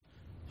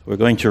We're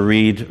going to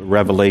read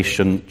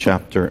Revelation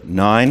chapter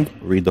 9,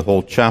 read the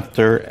whole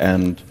chapter,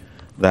 and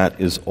that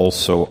is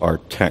also our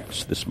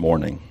text this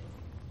morning.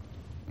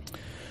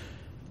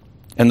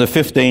 And the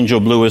fifth angel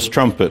blew his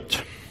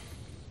trumpet,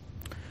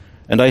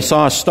 and I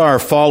saw a star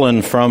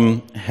fallen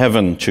from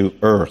heaven to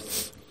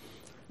earth,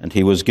 and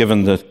he was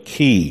given the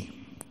key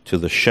to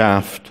the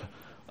shaft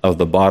of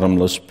the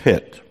bottomless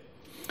pit.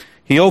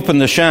 He opened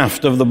the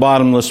shaft of the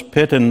bottomless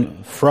pit,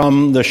 and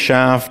from the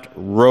shaft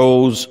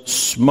rose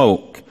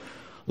smoke,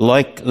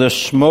 like the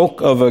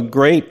smoke of a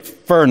great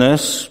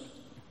furnace,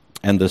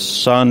 and the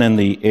sun and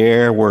the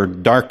air were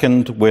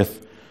darkened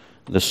with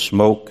the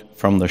smoke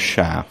from the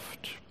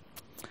shaft.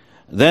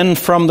 Then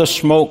from the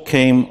smoke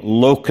came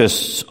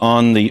locusts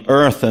on the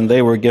earth, and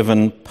they were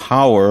given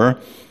power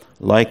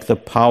like the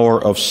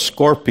power of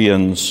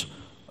scorpions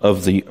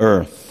of the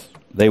earth.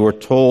 They were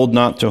told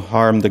not to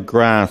harm the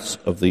grass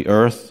of the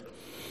earth,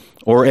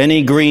 or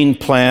any green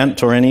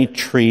plant or any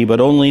tree,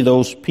 but only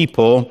those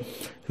people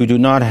who do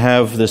not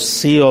have the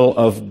seal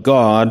of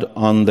God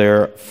on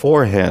their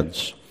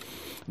foreheads.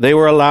 They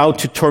were allowed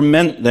to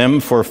torment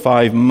them for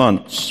 5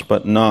 months,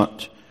 but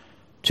not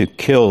to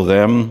kill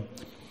them.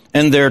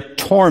 And their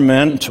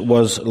torment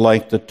was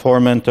like the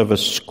torment of a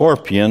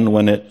scorpion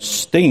when it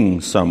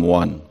stings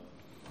someone.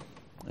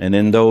 And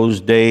in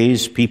those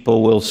days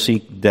people will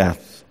seek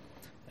death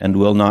and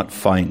will not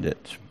find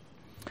it.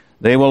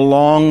 They will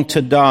long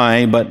to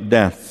die, but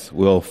death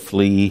will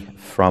flee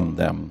from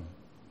them.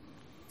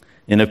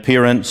 In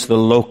appearance, the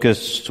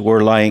locusts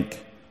were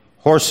like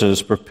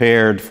horses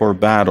prepared for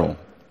battle.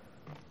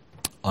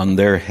 On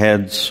their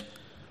heads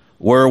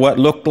were what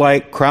looked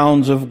like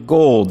crowns of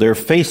gold. Their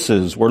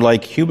faces were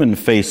like human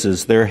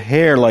faces, their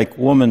hair like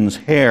woman's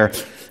hair,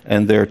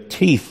 and their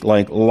teeth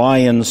like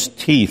lions'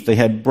 teeth. They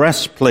had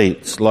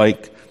breastplates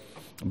like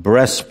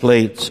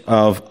breastplates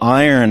of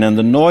iron, and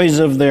the noise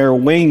of their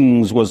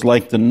wings was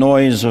like the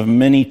noise of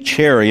many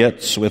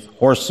chariots with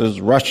horses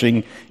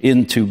rushing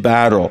into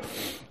battle.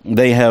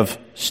 They have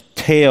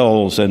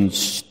tails and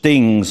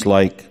stings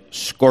like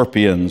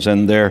scorpions,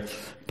 and their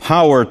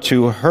power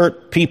to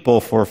hurt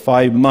people for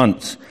 5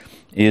 months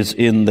is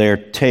in their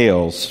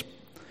tails.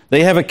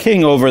 They have a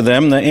king over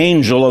them, the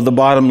angel of the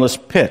bottomless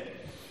pit.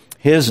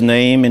 His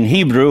name in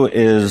Hebrew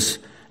is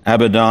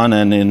Abaddon,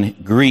 and in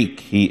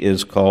Greek he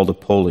is called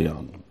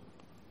Apollyon.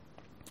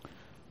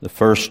 The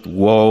first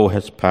woe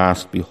has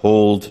passed.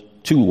 Behold,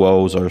 2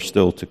 woes are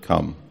still to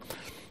come.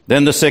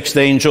 Then the sixth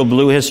angel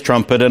blew his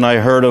trumpet, and I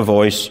heard a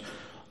voice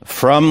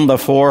from the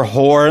 4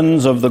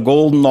 horns of the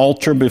golden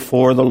altar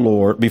before the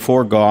Lord,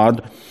 before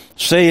God,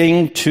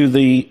 saying to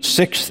the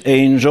sixth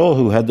angel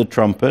who had the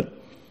trumpet,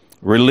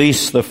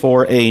 release the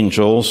 4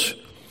 angels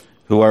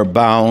who are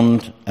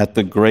bound at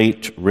the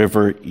great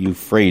river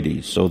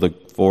Euphrates. So the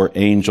 4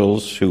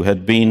 angels who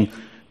had been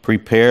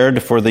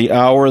prepared for the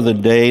hour, the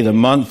day, the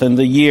month, and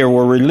the year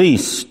were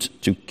released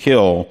to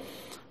kill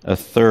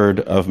 1/3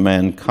 of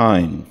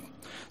mankind.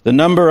 The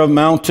number of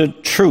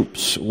mounted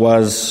troops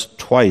was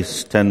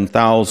twice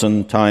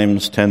 10,000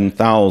 times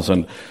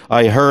 10,000.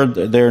 I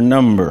heard their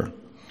number.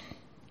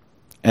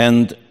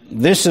 And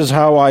this is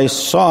how I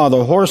saw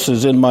the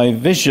horses in my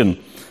vision,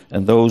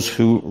 and those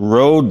who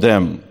rode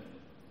them.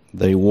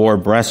 They wore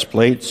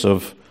breastplates,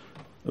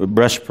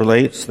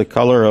 the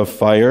color of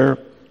fire,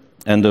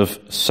 and of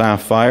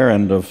sapphire,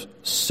 and of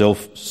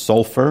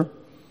sulfur.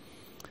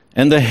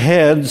 And the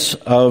heads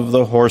of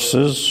the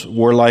horses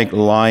were like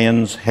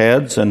lions'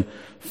 heads, and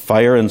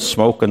fire and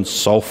smoke and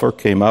sulfur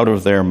came out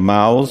of their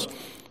mouths.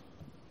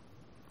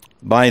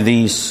 By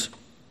these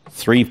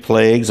 3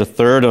 plagues,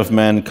 1/3 of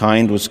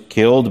mankind was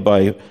killed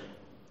by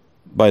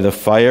the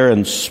fire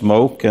and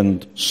smoke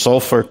and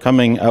sulfur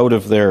coming out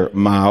of their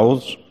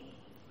mouths.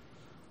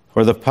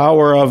 For the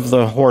power of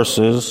the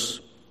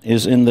horses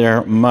is in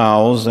their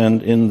mouths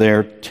and in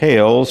their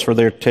tails, for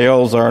their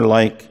tails are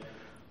like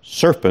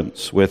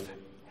serpents with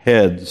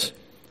heads,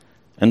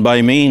 and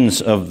by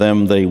means of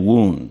them they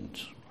wound.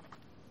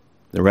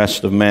 The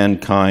rest of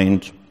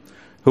mankind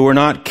who were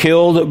not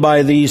killed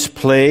by these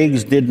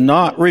plagues did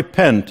not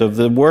repent of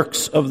the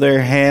works of their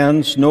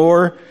hands,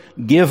 nor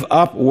give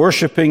up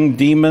worshiping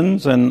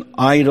demons and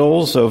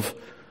idols of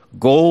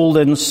gold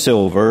and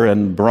silver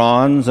and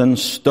bronze and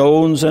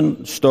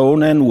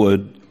stone and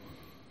wood,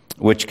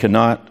 which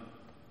cannot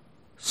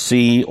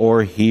see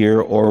or hear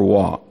or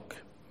walk.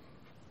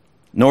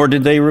 Nor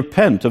did they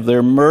repent of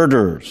their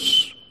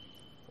murders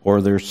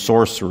or their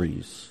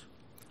sorceries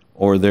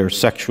or their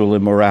sexual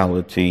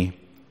immorality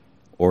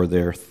or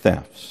their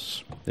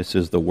thefts. This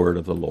is the word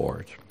of the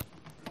Lord.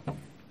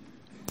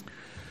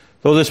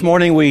 So this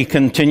morning we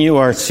continue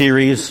our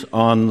series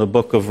on the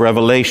book of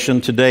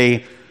Revelation.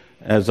 Today,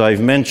 as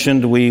I've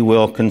mentioned, we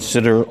will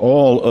consider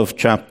all of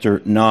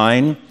chapter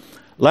 9.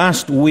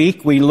 Last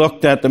week we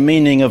looked at the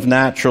meaning of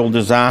natural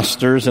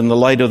disasters in the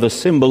light of the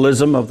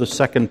symbolism of the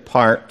second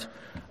part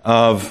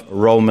of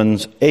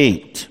Romans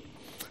 8.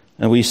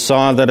 And we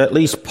saw that at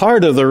least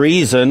part of the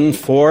reason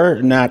for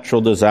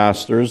natural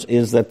disasters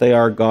is that they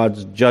are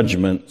God's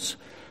judgments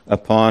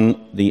upon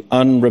the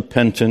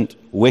unrepentant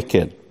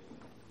wicked.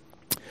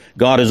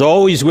 God is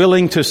always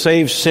willing to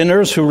save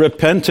sinners who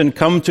repent and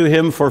come to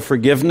him for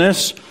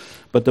forgiveness,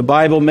 but the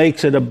Bible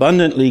makes it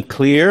abundantly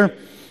clear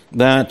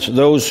that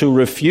those who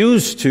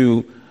refuse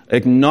to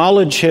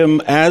acknowledge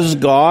him as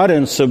God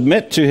and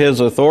submit to his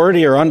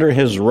authority are under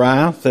his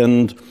wrath,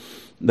 and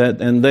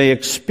they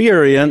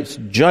experience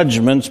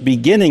judgments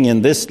beginning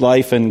in this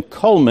life and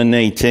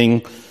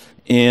culminating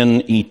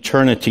in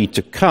eternity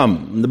to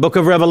come. The book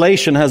of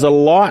Revelation has a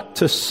lot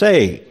to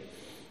say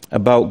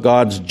about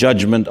God's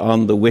judgment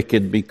on the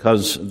wicked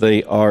because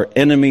they are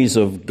enemies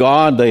of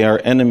God, they are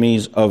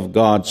enemies of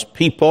God's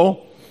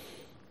people,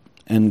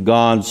 and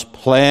God's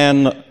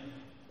plan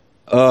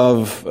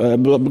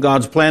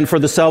for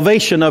the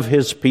salvation of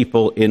his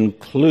people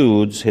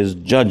includes his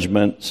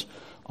judgments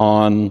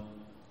on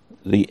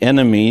the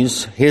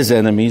enemies, his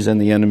enemies,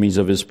 and the enemies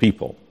of his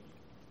people.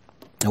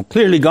 Now,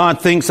 clearly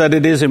God thinks that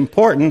it is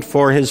important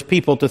for his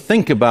people to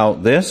think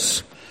about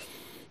this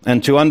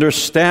and to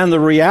understand the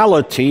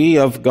reality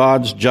of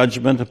God's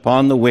judgment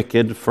upon the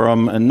wicked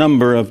from a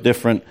number of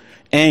different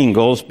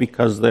angles,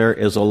 because there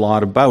is a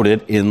lot about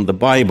it in the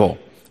Bible.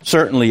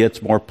 Certainly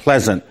it's more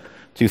pleasant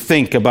to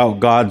think about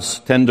God's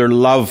tender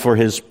love for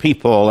his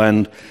people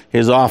and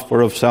his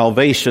offer of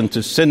salvation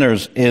to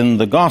sinners in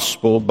the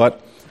gospel,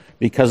 but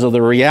because of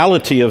the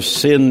reality of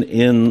sin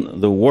in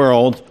the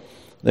world,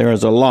 there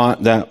is a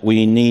lot that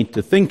we need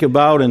to think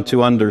about and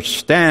to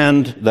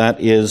understand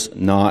that is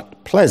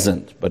not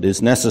pleasant, but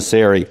is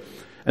necessary.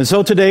 And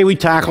so today we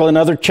tackle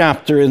another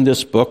chapter in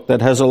this book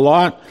that has a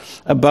lot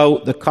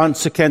about the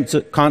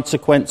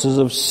consequences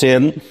of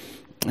sin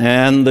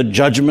and the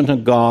judgment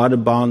of God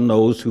upon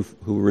those who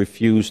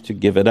refuse to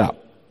give it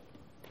up.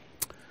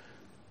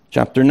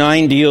 Chapter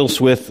 9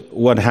 deals with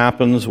what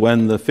happens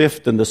when the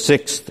fifth and the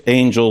sixth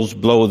angels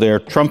blow their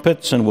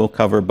trumpets, and we'll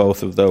cover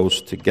both of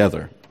those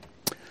together.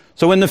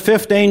 So when the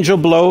fifth angel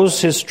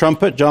blows his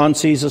trumpet, John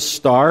sees a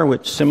star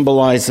which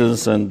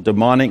symbolizes a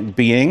demonic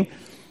being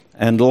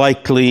and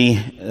likely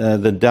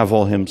the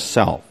devil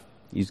himself.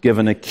 He's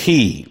given a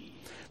key.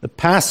 The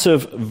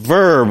passive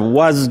verb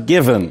 "was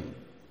given"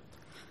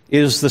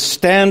 is the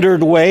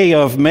standard way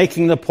of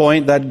making the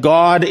point that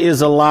God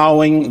is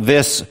allowing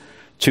this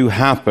to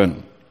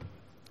happen.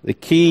 The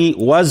key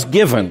was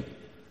given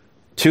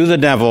to the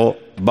devil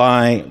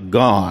by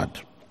God.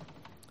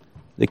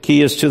 The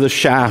key is to the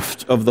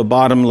shaft of the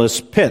bottomless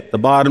pit. The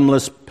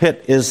bottomless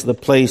pit is the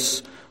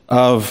place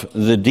of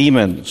the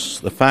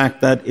demons. The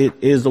fact that it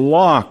is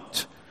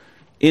locked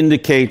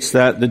indicates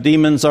that the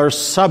demons are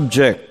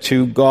subject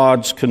to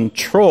God's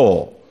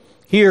control.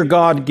 Here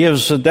God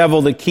gives the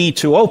devil the key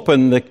to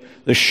open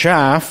the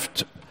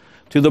shaft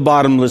to the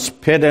bottomless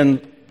pit,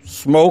 and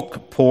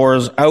smoke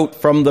pours out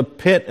from the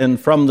pit, and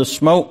from the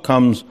smoke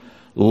comes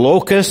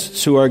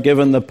locusts who are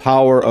given the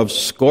power of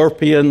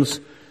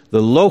scorpions.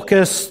 The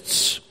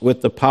locusts,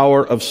 with the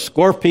power of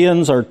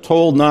scorpions, are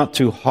told not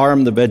to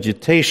harm the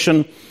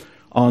vegetation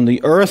on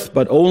the earth,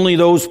 but only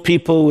those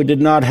people who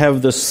did not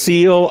have the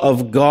seal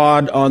of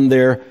God on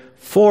their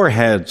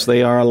foreheads.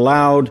 They are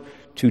allowed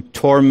to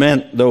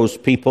torment those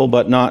people,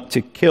 but not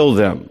to kill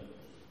them.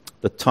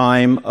 The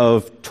time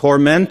of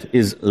torment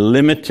is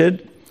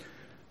limited.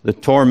 The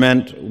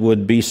torment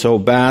would be so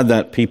bad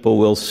that people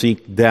will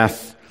seek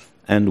death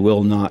and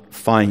will not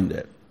find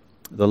it.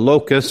 The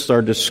locusts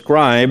are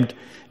described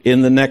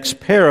in the next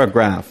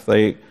paragraph.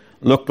 They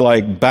look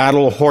like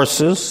battle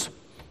horses.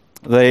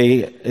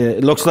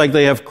 It looks like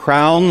they have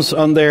crowns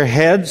on their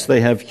heads.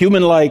 They have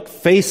human-like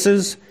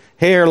faces,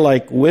 hair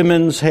like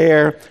women's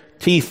hair,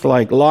 teeth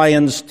like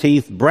lions'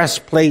 teeth,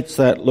 breastplates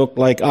that look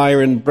like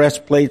iron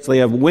breastplates. They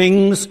have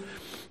wings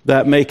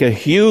that make a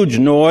huge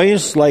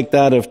noise like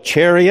that of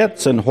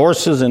chariots and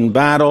horses in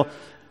battle,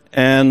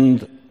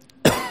 and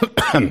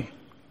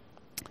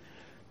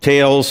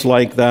tails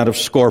like that of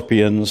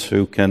scorpions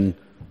who can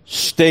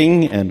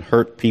sting and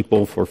hurt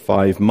people for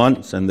 5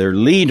 months. And their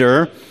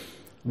leader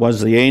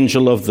was the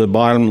angel of the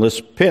bottomless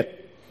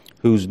pit,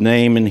 whose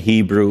name in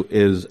Hebrew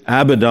is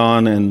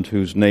Abaddon and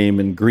whose name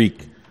in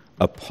Greek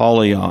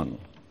Apollyon.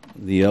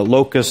 The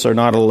locusts are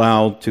not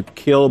allowed to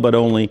kill, but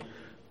only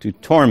to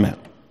torment.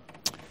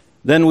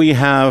 Then we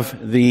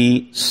have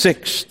the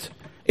sixth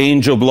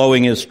angel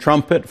blowing his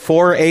trumpet.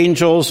 4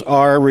 angels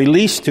are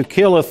released to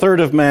kill a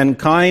third of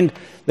mankind.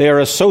 They are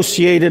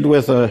associated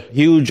with a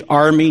huge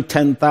army,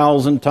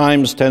 10,000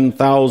 times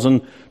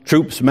 10,000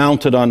 troops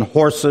mounted on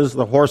horses.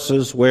 The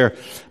horses wear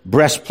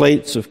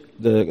breastplates of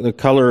the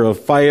color of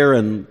fire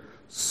and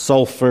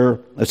sulfur,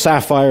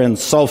 sapphire and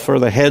sulfur.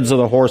 The heads of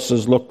the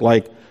horses look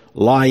like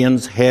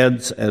lions'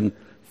 heads, and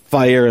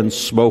fire and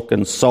smoke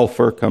and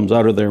sulfur comes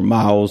out of their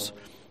mouths.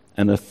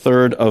 And a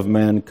third of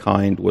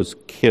mankind was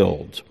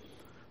killed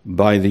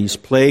by these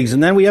plagues.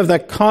 And then we have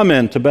that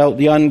comment about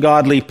the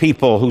ungodly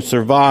people who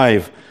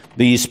survive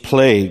these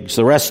plagues.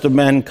 The rest of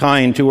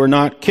mankind who were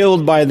not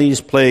killed by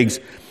these plagues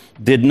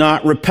did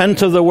not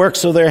repent of the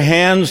works of their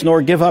hands,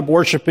 nor give up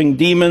worshiping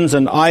demons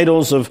and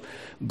idols of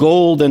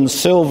gold and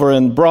silver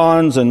and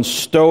bronze and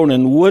stone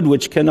and wood,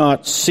 which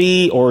cannot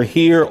see or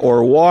hear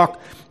or walk.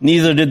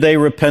 Neither did they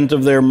repent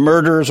of their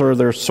murders or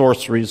their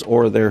sorceries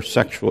or their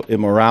sexual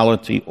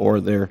immorality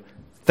or their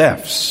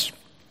thefts.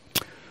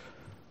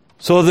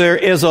 So there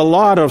is a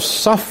lot of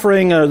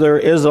suffering, or there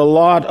is a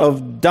lot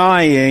of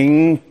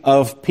dying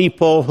of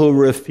people who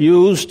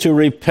refuse to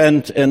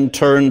repent and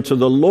turn to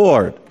the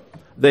Lord.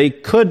 They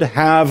could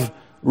have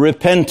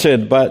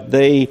repented, but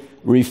they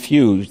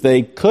refused.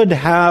 They could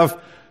have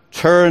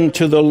turned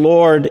to the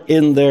Lord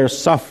in their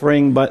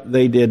suffering, but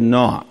they did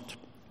not.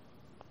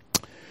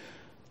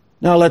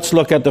 Now let's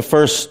look at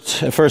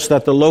first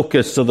at the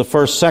locusts of the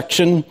first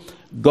section.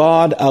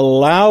 God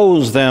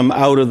allows them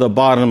out of the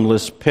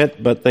bottomless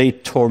pit, but they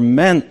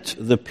torment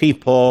the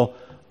people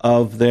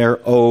of their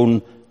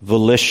own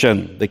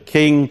volition. The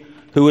king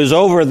who is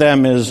over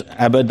them is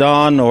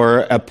Abaddon,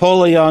 or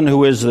Apollyon,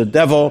 who is the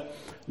devil.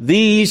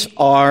 These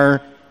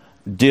are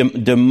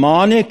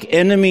demonic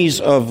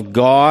enemies of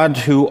God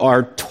who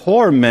are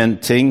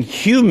tormenting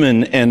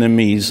human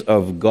enemies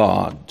of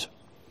God.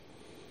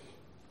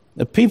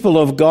 The people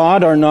of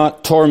God are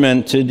not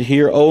tormented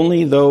here,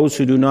 only those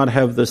who do not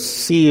have the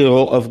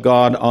seal of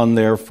God on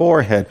their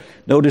forehead.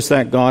 Notice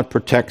that God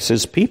protects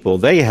his people.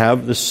 They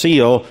have the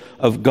seal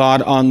of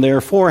God on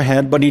their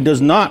forehead, but he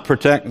does not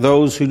protect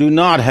those who do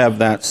not have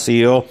that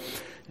seal.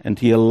 And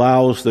he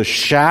allows the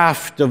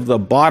shaft of the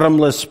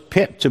bottomless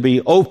pit to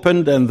be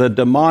opened, and the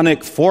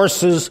demonic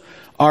forces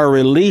are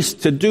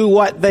released to do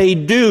what they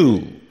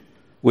do,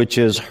 which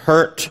is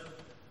hurt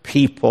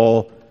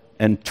people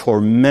and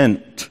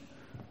torment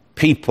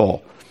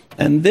people.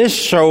 And this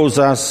shows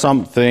us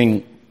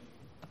something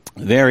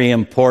very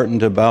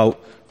important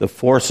about the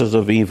forces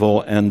of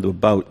evil and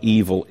about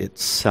evil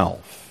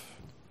itself.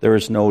 There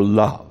is no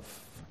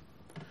love.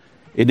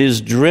 It is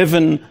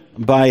driven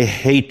by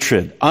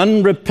hatred.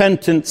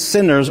 Unrepentant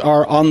sinners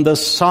are on the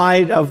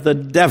side of the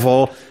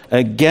devil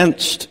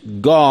against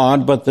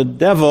God, but the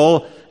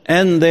devil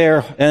and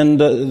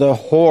the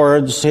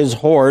hordes, his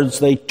hordes,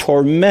 they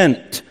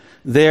torment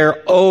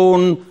their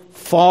own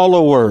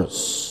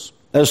followers.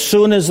 As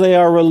soon as they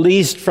are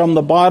released from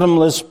the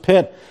bottomless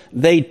pit,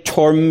 they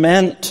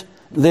torment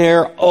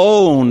their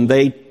own.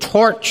 They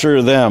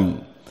torture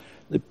them.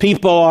 The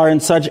people are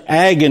in such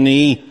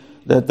agony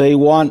that they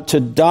want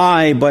to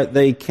die, but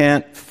they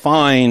can't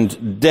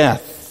find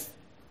death.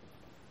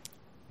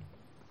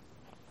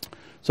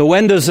 So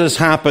when does this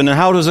happen, and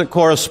how does it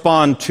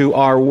correspond to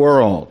our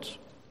world?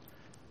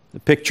 The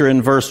picture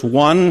in verse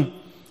 1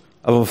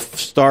 of a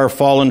star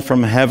fallen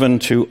from heaven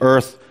to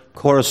earth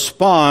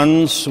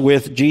corresponds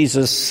with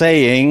Jesus'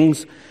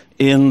 sayings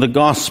in the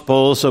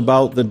Gospels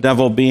about the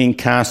devil being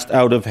cast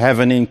out of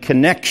heaven in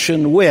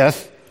connection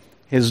with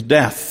his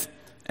death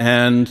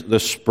and the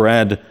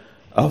spread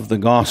of the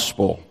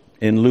gospel.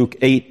 In Luke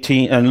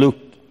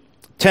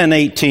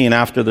 10:18,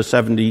 after the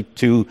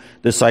 72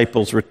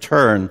 disciples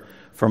return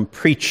from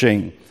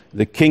preaching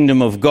the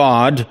kingdom of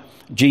God,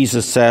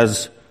 Jesus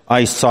says,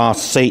 "I saw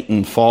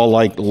Satan fall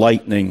like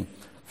lightning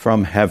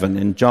from heaven."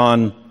 In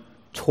John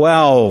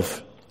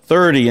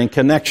 12:30, in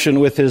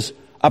connection with his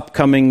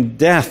upcoming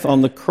death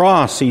on the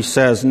cross, he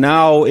says,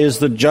 "Now is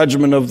the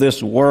judgment of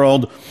this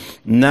world.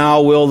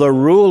 Now will the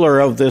ruler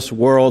of this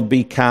world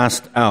be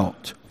cast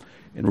out."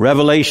 In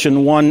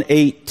Revelation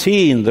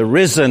 1:18, the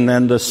risen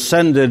and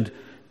ascended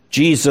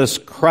Jesus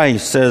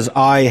Christ says,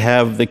 "I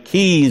have the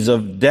keys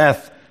of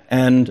death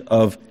and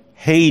of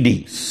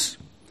Hades."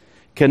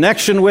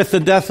 Connection with the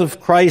death of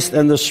Christ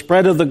and the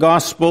spread of the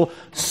gospel,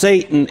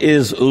 Satan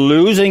is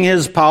losing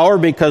his power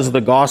because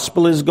the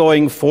gospel is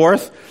going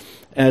forth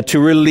to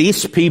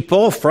release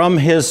people from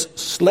his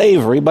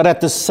slavery. But at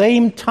the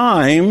same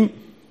time,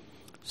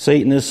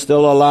 Satan is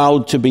still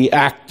allowed to be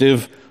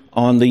active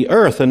on the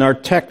earth. And our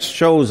text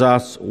shows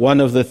us one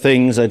of the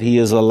things that he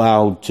is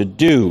allowed to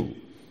do,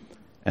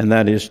 and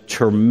that is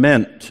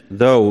torment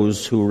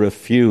those who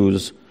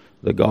refuse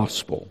the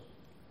gospel.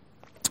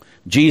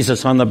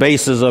 Jesus, on the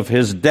basis of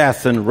his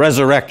death and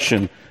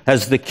resurrection,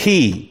 has the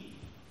key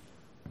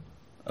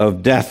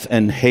of death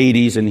and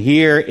Hades. And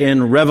here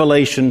in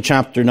Revelation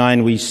chapter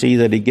 9, we see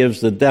that he gives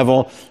the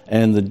devil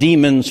and the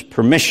demons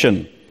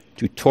permission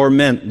to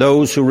torment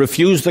those who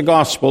refuse the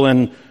gospel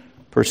and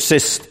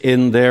persist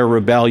in their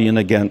rebellion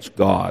against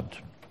God.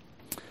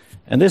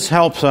 And this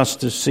helps us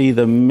to see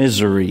the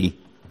misery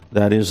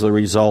that is the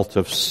result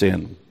of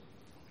sin.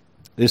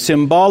 The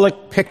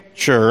symbolic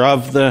picture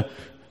of the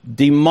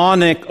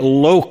demonic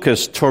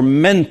locust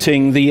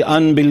tormenting the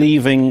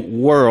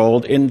unbelieving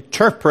world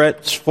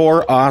interprets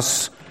for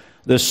us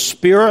the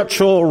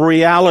spiritual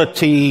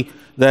reality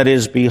that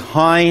is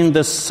behind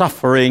the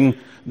suffering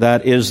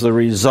that is the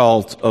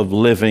result of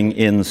living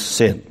in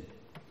sin.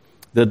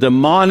 The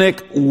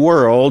demonic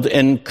world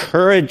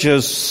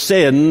encourages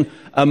sin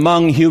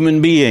among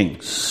human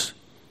beings,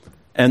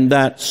 and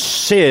that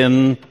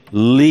sin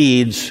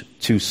leads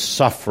to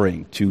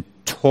suffering, to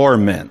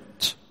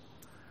torment.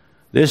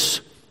 This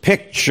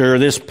picture,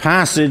 this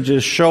passage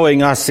is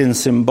showing us in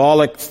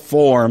symbolic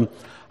form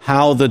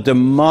how the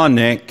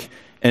demonic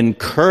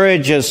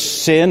encourages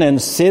sin, and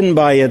sin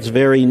by its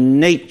very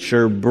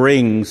nature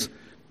brings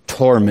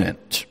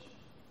torment.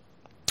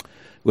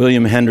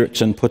 William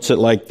Hendrickson puts it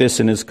like this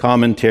in his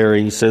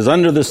commentary. He says,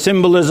 under the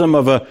symbolism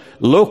of a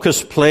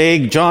locust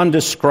plague, John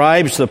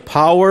describes the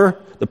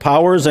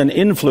powers and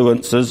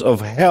influences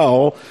of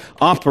hell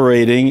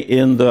operating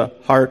in the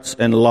hearts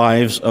and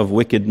lives of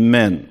wicked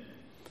men.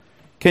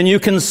 Can you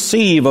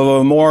conceive of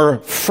a more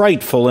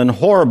frightful and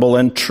horrible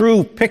and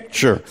true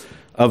picture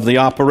of the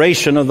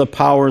operation of the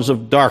powers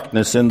of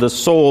darkness in the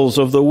souls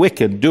of the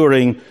wicked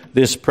during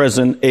this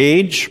present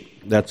age?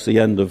 That's the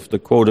end of the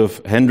quote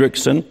of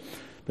Hendrickson.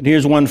 But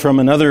here's one from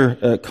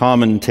another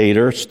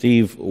commentator,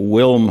 Steve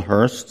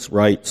Wilmhurst,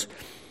 writes,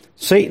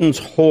 Satan's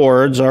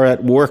hordes are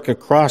at work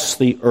across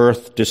the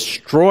earth,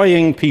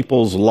 destroying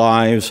people's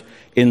lives,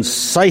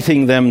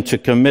 inciting them to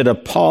commit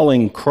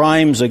appalling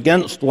crimes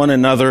against one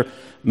another,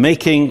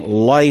 making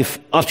life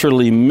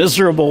utterly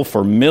miserable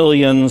for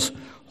millions,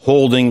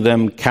 holding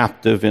them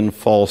captive in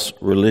false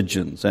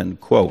religions,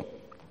 end quote.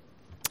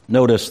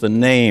 Notice the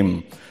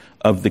name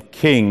of the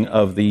king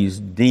of these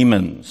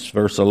demons.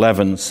 Verse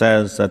 11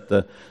 says that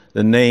the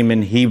name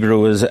in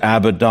Hebrew is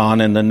Abaddon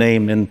and the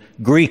name in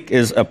Greek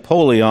is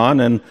Apollyon.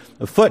 And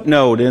a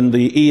footnote in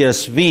the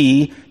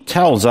ESV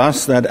tells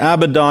us that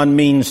Abaddon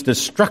means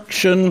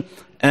destruction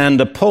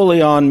and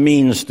Apollyon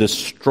means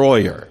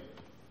destroyer.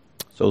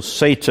 So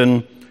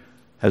Satan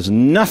has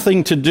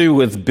nothing to do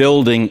with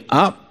building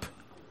up.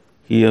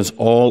 He is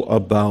all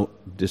about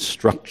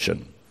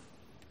destruction.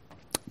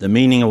 The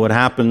meaning of what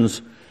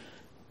happens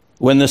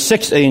when the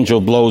sixth angel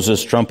blows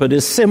his trumpet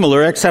is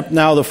similar, except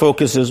now the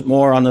focus is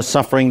more on the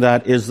suffering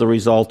that is the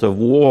result of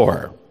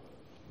war.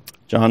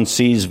 John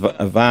sees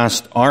a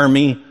vast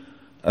army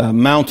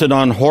mounted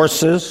on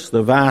horses.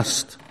 The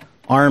vast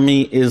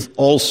army is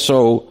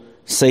also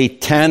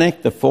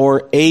satanic. The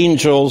four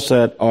angels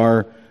that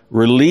are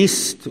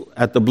released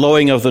at the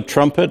blowing of the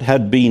trumpet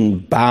had been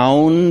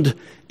bound,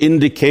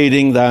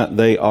 indicating that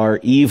they are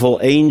evil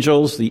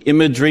angels. The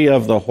imagery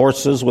of the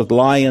horses with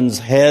lions'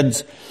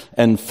 heads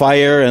and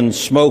fire and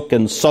smoke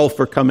and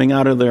sulfur coming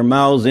out of their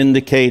mouths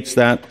indicates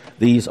that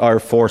these are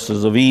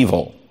forces of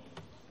evil.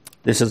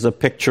 This is a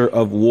picture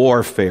of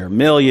warfare.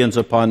 Millions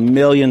upon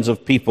millions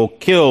of people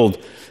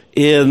killed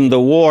in the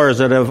wars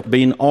that have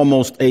been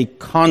almost a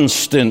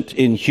constant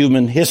in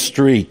human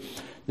history.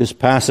 This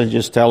passage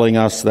is telling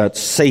us that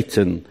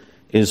Satan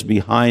is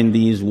behind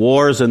these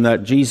wars and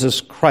that Jesus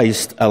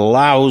Christ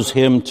allows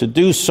him to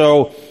do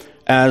so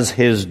as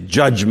his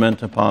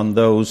judgment upon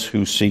those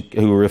who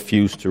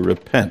refuse to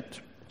repent.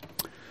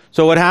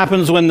 So what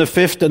happens when the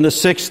fifth and the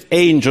sixth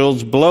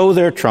angels blow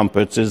their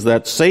trumpets is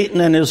that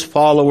Satan and his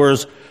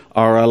followers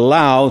are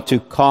allowed to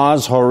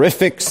cause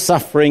horrific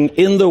suffering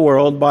in the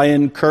world by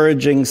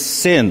encouraging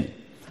sin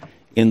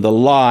in the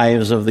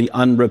lives of the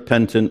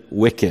unrepentant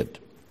wicked.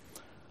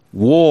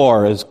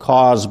 War is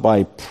caused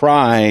by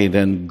pride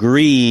and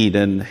greed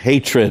and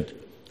hatred.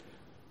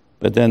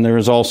 But then there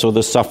is also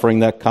the suffering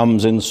that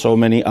comes in so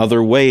many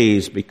other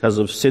ways because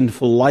of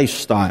sinful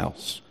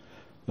lifestyles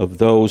of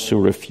those who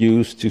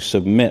refuse to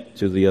submit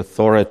to the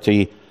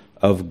authority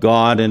of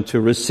God and to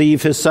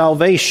receive his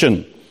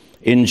salvation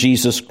in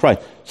Jesus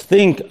Christ.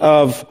 Think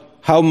of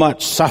how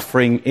much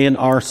suffering in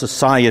our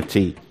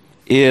society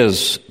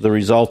is the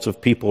result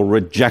of people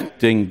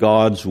rejecting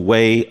God's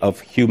way of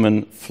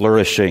human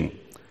flourishing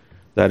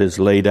that is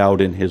laid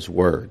out in his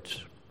word.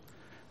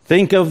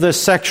 Think of the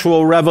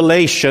sexual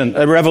revolution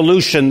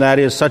that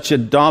is such a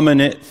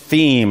dominant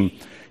theme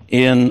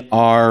in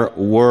our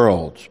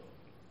world.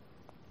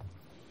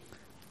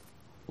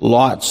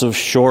 Lots of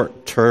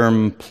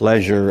short-term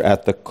pleasure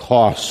at the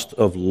cost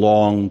of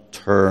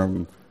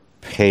long-term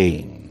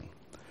pain.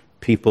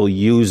 People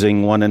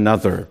using one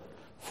another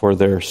for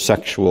their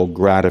sexual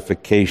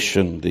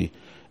gratification. The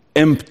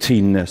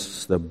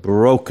emptiness, the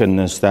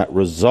brokenness that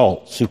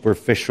results,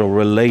 superficial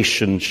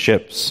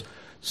relationships,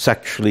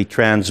 sexually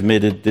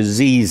transmitted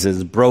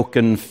diseases,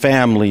 broken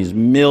families,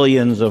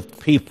 millions of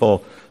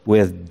people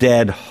with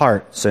dead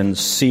hearts and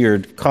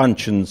seared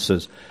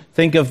consciences.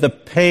 Think of the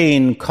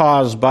pain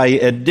caused by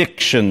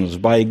addictions,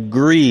 by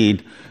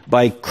greed,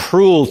 by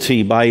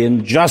cruelty, by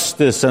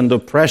injustice and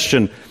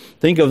oppression.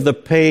 Think of the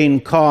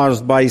pain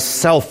caused by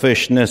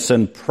selfishness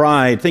and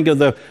pride. Think of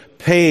the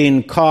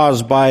pain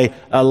caused by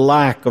a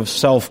lack of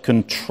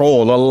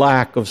self-control, a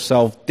lack of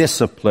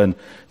self-discipline.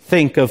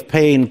 Think of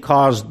pain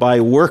caused by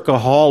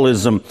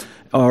workaholism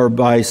or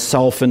by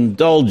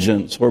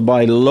self-indulgence or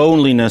by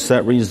loneliness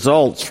that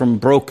results from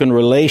broken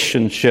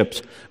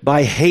relationships,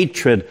 by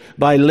hatred,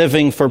 by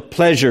living for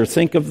pleasure.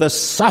 Think of the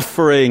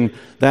suffering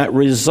that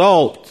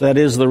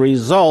is the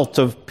result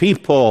of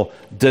people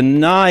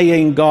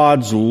denying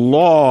God's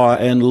law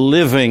and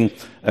living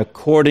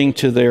according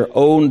to their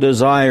own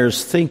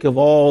desires. Think of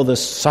all the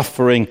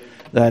suffering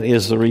that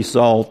is the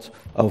result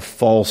of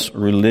false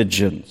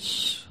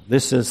religions.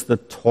 This is the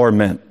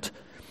torment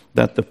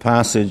that the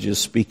passage is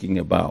speaking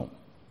about.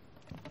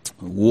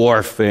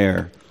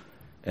 Warfare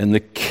and the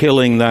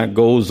killing that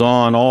goes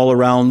on all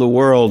around the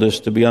world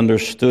is to be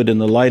understood in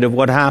the light of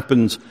what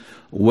happens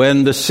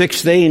when the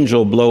sixth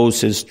angel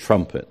blows his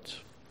trumpet.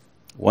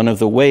 One of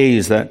the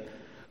ways that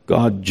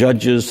God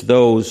judges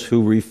those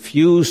who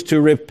refuse to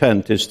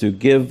repent is to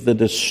give the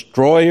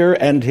destroyer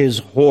and his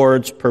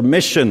hordes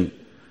permission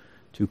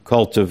to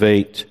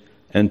cultivate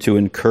and to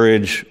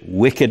encourage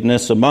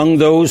wickedness among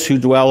those who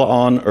dwell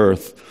on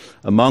earth,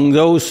 among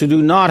those who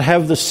do not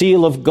have the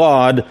seal of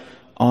God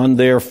on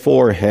their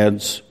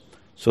foreheads,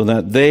 so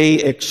that they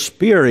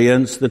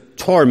experience the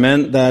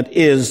torment that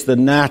is the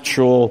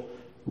natural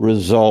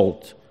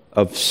result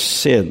of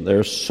sin. There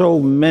are so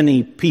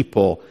many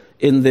people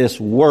in this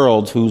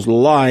world whose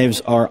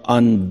lives are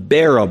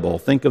unbearable.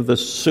 Think of the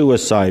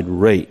suicide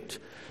rate.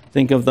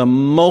 Think of the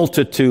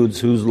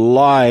multitudes whose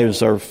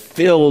lives are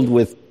filled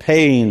with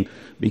pain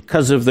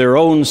because of their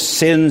own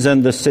sins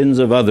and the sins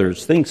of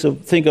others.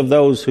 Think of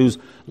those whose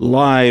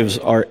lives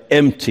are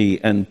empty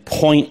and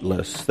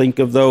pointless. Think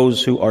of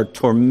those who are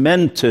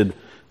tormented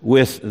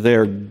with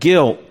their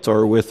guilt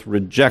or with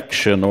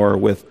rejection or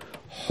with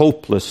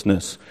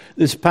hopelessness.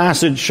 This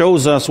passage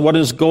shows us what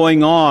is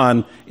going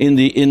on in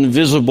the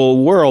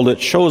invisible world. It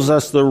shows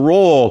us the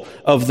role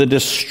of the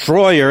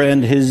destroyer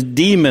and his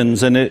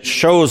demons, and it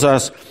shows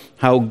us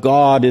how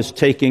God is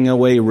taking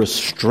away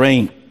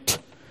restraint,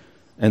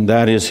 and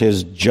that is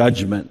his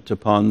judgment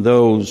upon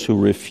those who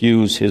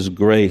refuse his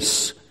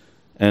grace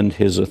and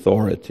his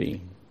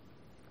authority.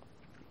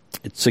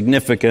 It's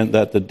significant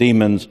that the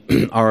demons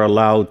are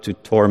allowed to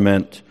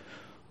torment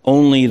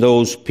only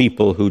those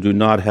people who do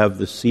not have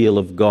the seal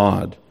of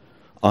God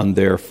on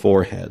their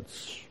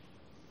foreheads.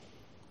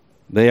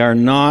 They are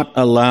not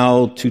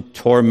allowed to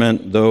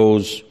torment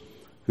those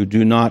who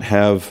do not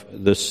have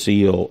the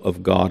seal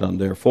of God on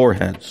their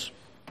foreheads.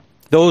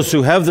 Those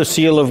who have the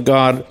seal of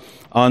God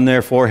on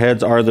their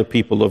foreheads are the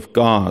people of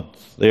God.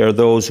 They are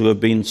those who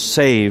have been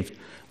saved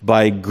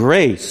by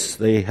grace.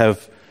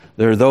 They're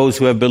those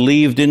who have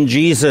believed in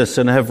Jesus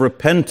and have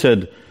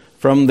repented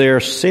from their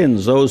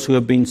sins, those who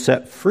have been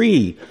set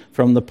free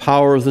from the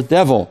power of the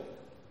devil.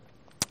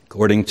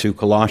 According to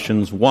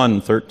Colossians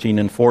 1:13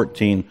 and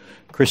 14,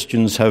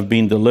 Christians have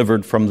been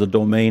delivered from the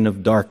domain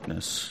of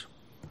darkness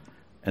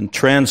and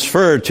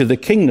transferred to the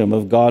kingdom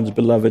of God's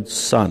beloved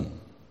Son.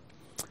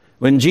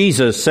 When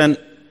Jesus sent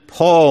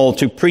Paul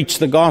to preach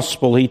the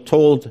gospel, he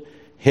told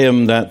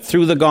him that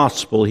through the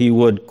gospel he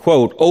would,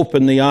 quote,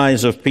 open the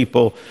eyes of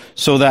people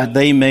so that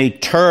they may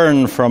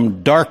turn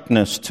from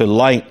darkness to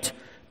light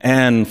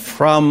and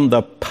from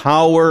the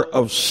power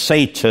of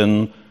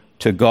Satan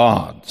to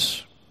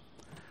God's.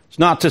 It's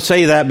not to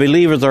say that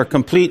believers are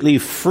completely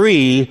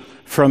free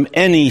from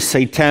any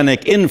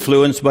satanic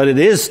influence, but it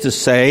is to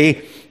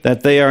say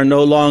that they are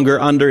no longer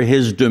under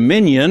his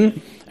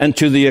dominion, and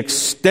to the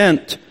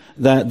extent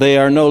that they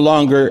are no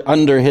longer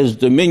under his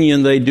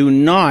dominion, they do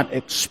not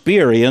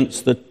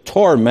experience the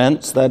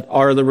torments that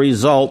are the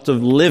result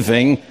of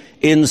living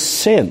in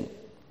sin.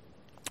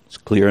 It's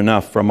clear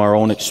enough from our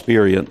own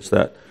experience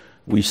that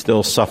we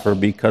still suffer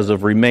because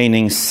of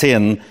remaining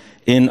sin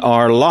in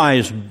our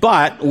lives,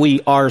 but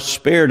we are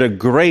spared a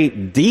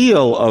great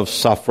deal of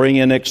suffering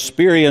and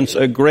experience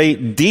a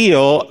great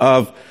deal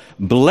of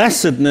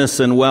blessedness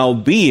and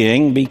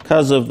well-being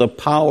because of the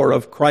power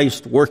of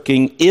Christ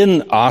working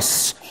in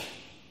us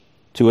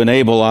to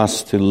enable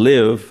us to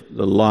live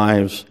the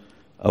lives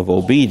of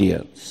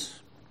obedience.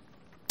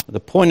 The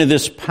point of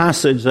this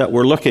passage that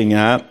we're looking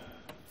at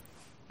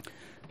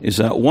is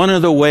that one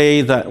of the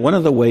ways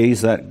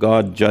that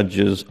God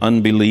judges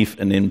unbelief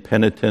and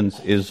impenitence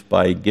is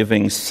by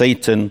giving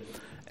Satan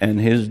and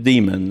his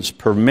demons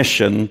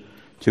permission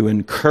to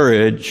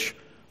encourage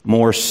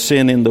more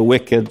sin in the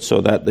wicked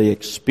so that they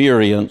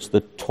experience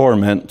the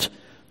torment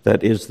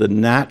that is the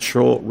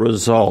natural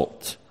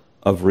result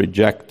of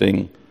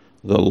rejecting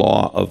the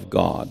law of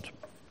God.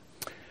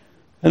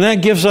 And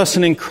that gives us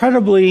an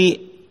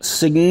incredibly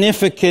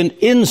significant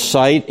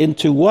insight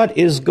into what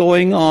is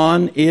going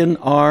on in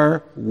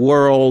our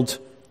world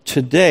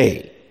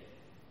today.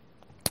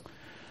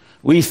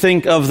 We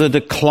think of the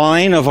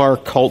decline of our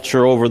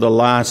culture over the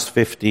last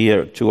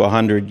 50 to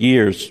 100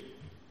 years.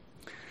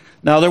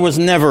 Now, there was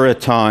never a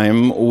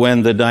time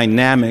when the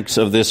dynamics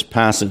of this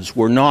passage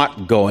were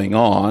not going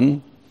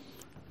on,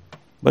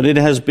 but it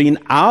has been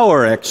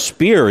our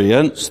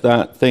experience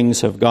that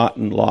things have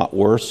gotten a lot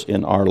worse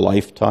in our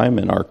lifetime,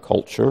 in our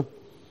culture.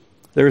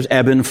 There's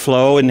ebb and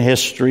flow in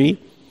history.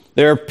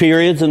 There are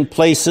periods and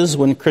places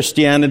when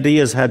Christianity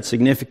has had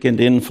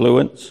significant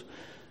influence.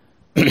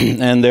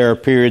 And there are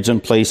periods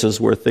and places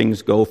where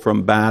things go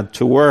from bad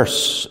to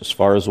worse as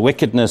far as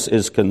wickedness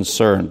is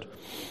concerned.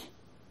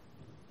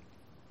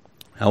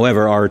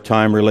 However, our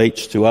time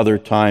relates to other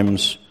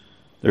times.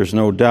 There's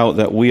no doubt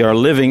that we are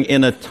living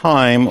in a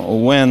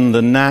time when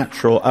the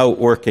natural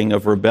outworking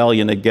of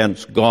rebellion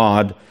against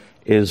God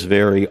is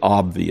very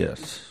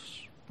obvious.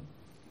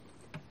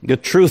 The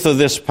truth of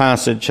this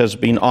passage has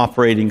been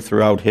operating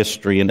throughout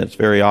history, and it's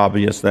very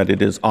obvious that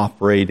it is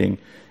operating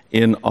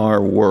in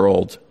our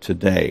world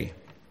today.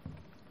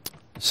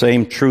 The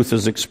same truth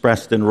is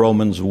expressed in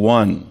Romans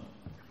 1,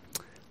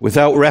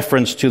 without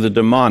reference to the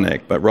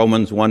demonic, but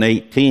Romans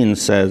 1:18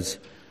 says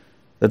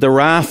that the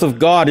wrath of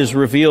God is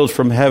revealed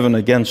from heaven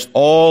against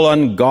all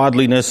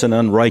ungodliness and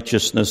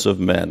unrighteousness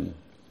of men,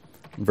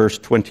 Verse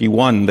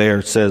 21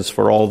 there says,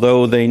 "For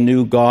although they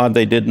knew God,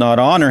 they did not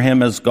honor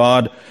him as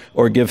God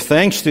or give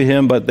thanks to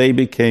him, but they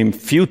became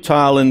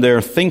futile in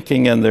their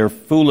thinking, and their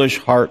foolish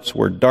hearts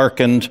were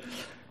darkened."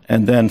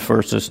 And then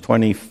verses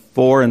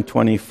 24 and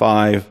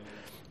 25,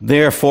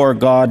 "Therefore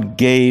God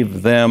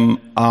gave them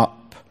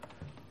up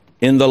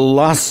in the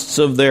lusts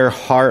of their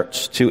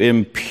hearts to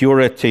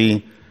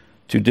impurity,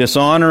 to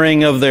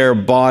dishonoring of their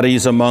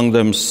bodies among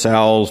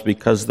themselves,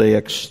 because they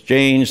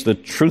exchanged the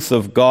truth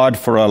of God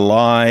for a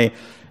lie,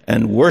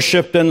 and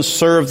worshipped and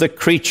served the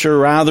creature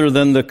rather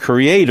than the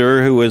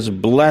Creator, who is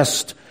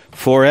blessed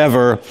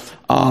forever.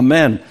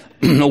 Amen."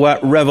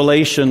 What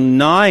Revelation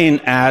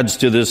 9 adds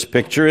to this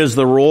picture is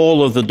the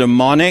role of the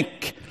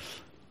demonic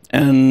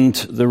and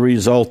the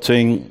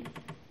resulting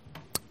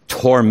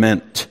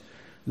torment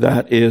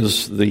that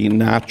is the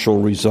natural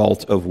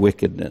result of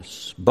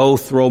wickedness.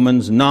 Both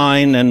Revelation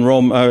 9 and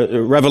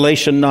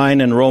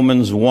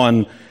Romans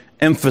 1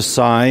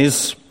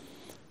 emphasize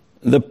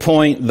the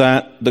point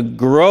that the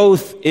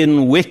growth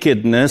in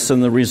wickedness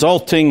and the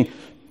resulting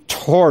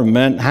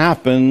torment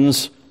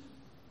happens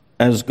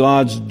as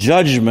God's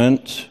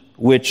judgment,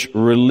 which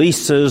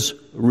releases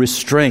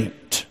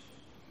restraint.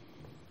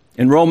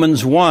 In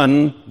Romans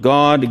 1,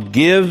 God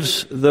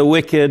gives the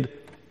wicked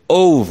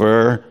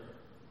over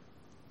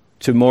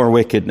to more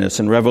wickedness.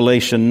 In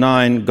Revelation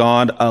 9,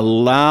 God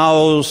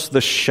allows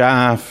the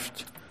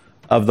shaft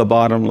of the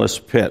bottomless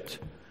pit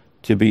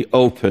to be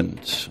opened.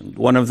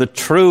 One of the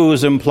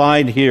truths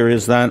implied here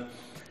is that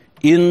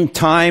in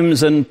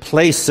times and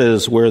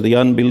places where the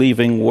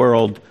unbelieving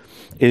world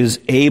is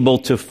able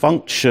to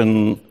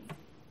function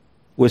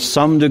with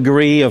some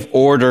degree of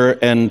order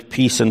and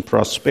peace and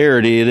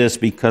prosperity, it is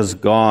because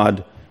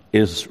God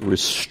is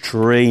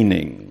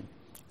restraining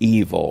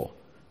evil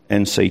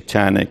and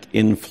satanic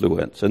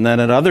influence. And then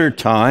at other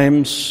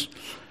times,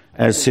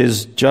 as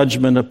his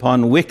judgment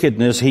upon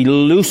wickedness, he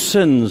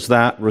loosens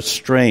that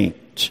restraint.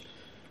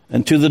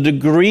 And to the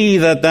degree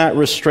that that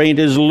restraint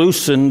is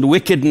loosened,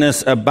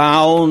 wickedness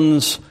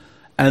abounds,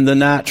 and the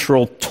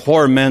natural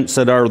torments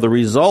that are the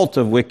result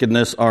of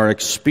wickedness are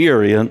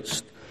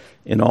experienced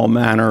in all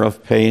manner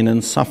of pain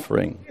and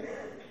suffering.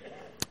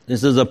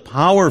 This is a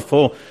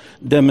powerful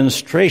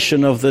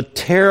demonstration of the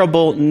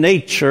terrible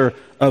nature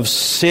of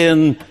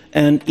sin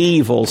and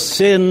evil.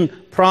 Sin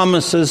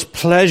promises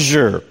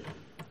pleasure,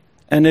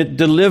 and it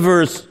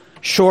delivers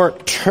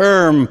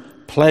short-term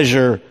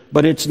pleasure,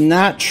 but its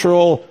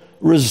natural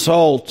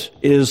result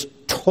is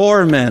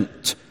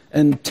torment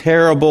and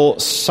terrible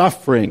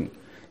suffering.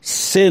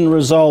 Sin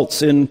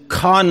results in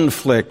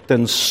conflict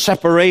and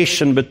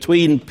separation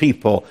between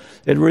people.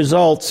 It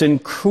results in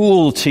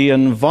cruelty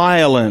and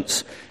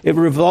violence. It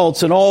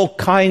results in all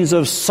kinds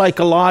of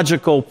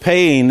psychological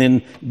pain,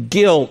 in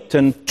guilt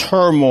and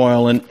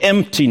turmoil and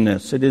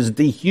emptiness. It is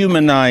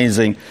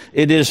dehumanizing.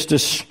 It is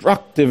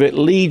destructive. It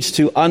leads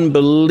to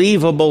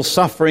unbelievable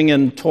suffering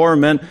and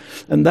torment.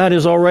 And that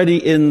is already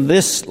in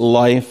this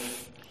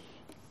life.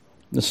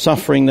 The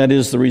suffering that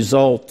is the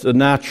result, the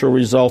natural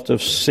result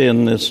of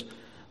sin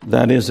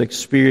that is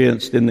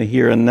experienced in the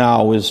here and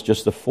now is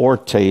just a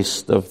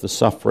foretaste of the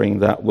suffering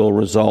that will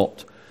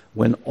result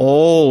when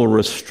all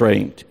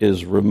restraint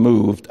is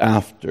removed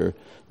after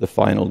the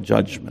final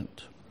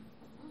judgment.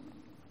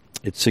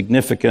 It's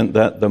significant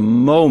that the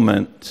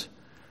moment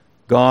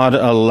God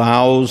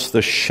allows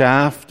the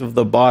shaft of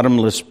the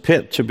bottomless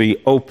pit to be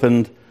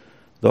opened,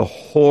 the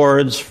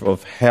hordes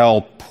of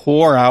hell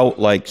pour out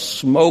like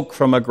smoke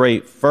from a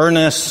great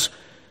furnace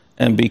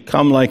and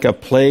become like a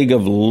plague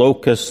of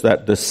locusts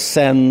that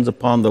descends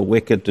upon the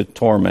wicked to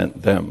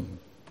torment them.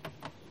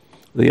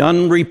 The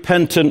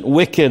unrepentant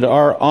wicked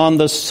are on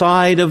the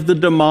side of the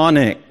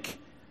demonic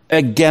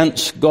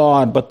against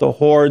God, but the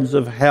hordes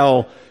of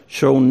hell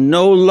show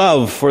no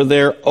love for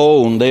their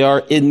own. They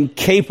are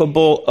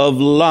incapable of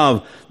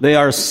love. They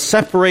are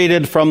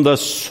separated from the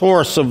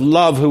source of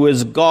love, who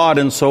is God,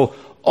 and so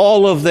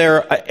all of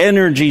their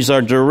energies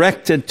are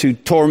directed to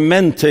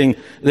tormenting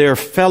their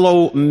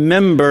fellow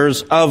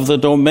members of the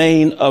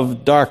domain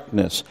of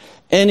darkness.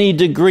 Any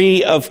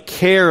degree of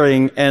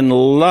caring and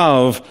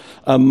love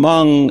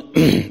among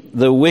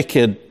the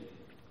wicked,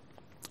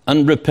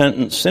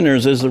 unrepentant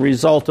sinners is the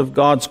result of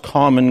God's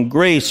common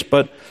grace.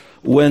 But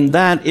when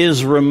that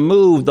is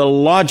removed, the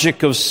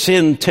logic of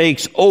sin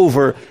takes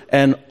over,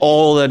 and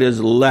all that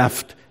is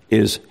left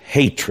is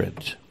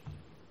hatred.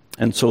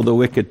 And so the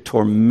wicked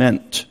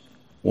torment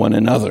one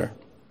another.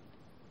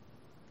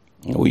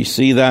 We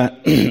see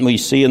that, we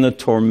see in the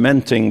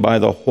tormenting by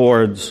the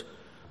hordes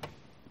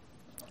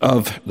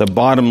of the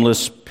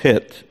bottomless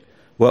pit,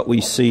 what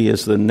we see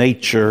is the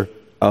nature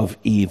of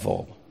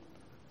evil,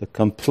 the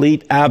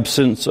complete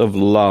absence of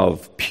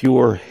love,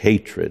 pure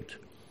hatred.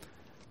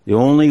 The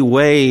only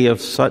way of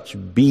such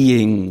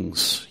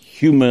beings,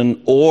 human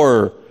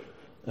or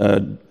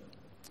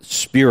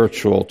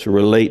spiritual, to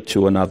relate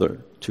to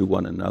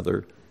one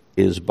another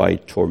is by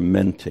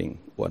tormenting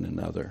one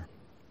another.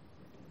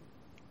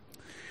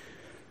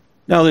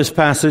 Now, this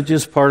passage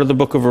is part of the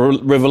book of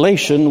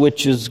Revelation,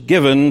 which is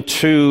given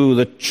to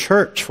the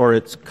church for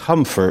its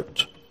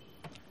comfort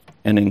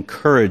and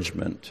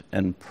encouragement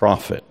and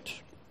profit.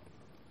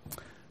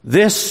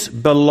 This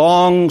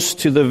belongs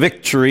to the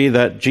victory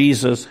that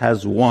Jesus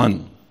has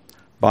won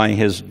by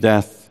his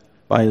death,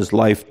 by his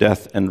life,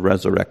 death, and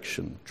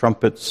resurrection.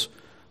 Trumpets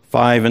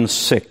 5 and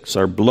 6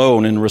 are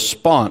blown in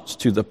response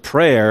to the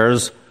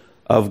prayers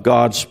of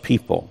God's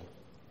people.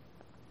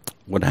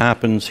 What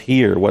happens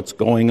here, what's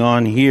going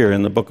on here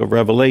in the book of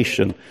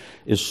Revelation,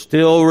 is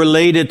still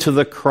related to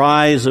the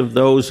cries of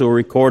those who are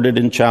recorded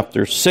in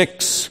chapter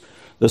 6,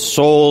 the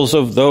souls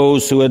of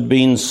those who had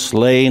been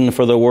slain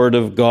for the word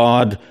of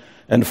God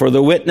and for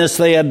the witness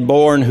they had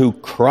borne, who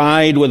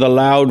cried with a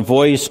loud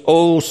voice,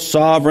 O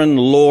sovereign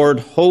Lord,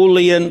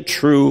 holy and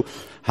true,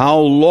 how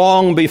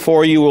long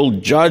before you will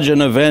judge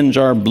and avenge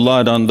our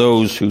blood on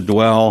those who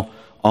dwell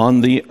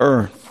on the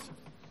earth?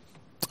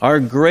 Our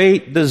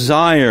great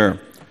desire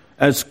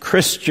as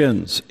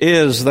Christians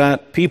is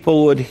that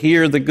people would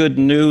hear the good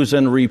news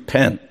and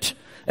repent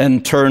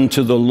and turn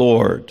to the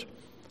Lord.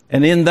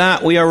 And in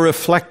that we are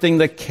reflecting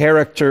the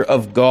character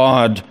of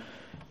God.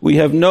 We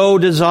have no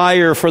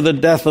desire for the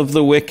death of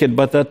the wicked,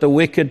 but that the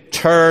wicked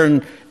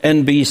turn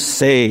and be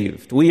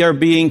saved. We are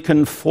being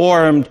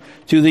conformed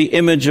to the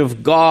image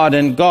of God,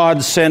 and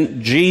God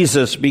sent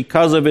Jesus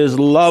because of his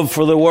love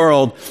for the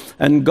world.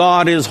 And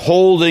God is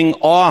holding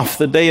off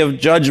the day of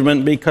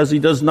judgment because he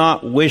does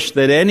not wish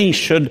that any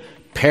should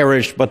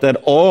perish, but that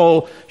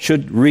all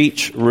should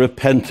reach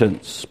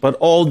repentance. But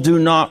all do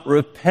not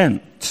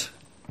repent.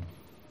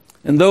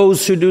 And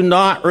those who do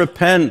not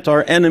repent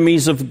are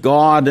enemies of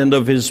God and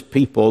of his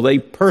people. They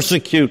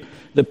persecute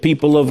the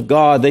people of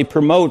God. They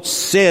promote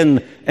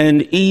sin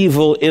and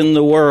evil in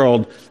the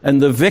world.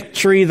 And the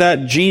victory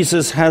that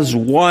Jesus has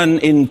won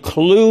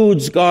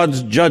includes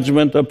God's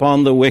judgment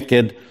upon the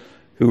wicked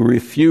who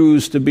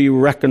refuse to be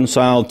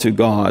reconciled to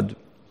God.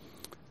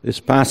 This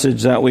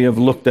passage that we have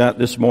looked at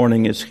this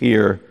morning is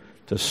here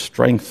to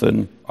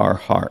strengthen our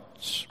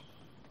hearts.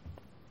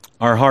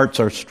 Our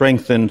hearts are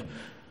strengthened.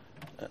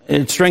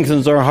 It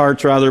strengthens our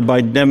hearts rather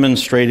by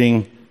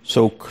demonstrating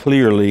so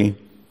clearly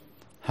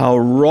how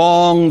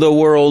wrong the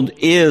world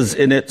is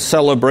in its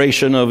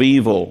celebration of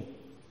evil,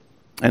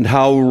 and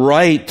how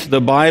right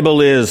the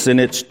Bible is in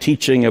its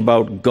teaching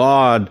about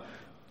God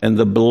and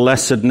the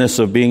blessedness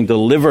of being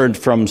delivered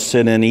from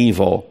sin and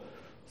evil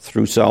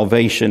through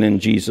salvation in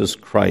Jesus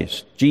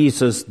Christ.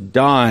 Jesus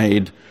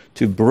died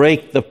to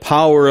break the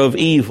power of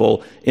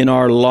evil in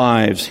our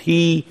lives.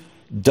 He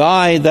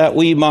died that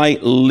we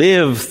might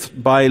live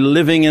by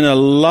living in a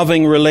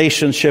loving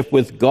relationship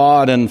with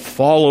God and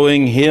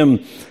following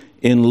him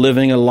in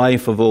living a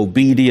life of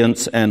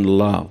obedience and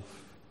love.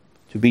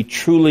 To be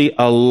truly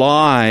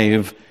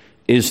alive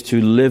is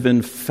to live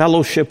in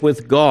fellowship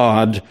with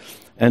God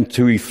and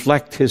to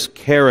reflect his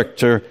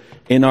character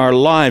in our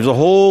lives. The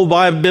whole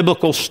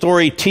biblical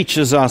story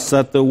teaches us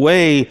that the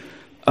way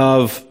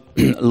of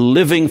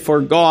living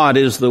for God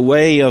is the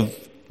way of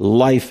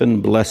life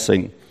and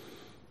blessing.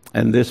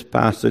 And this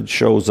passage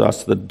shows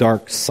us the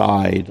dark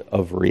side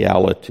of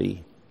reality.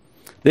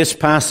 This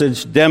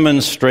passage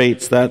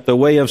demonstrates that the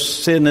way of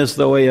sin is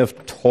the way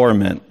of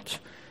torment.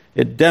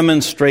 It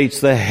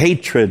demonstrates the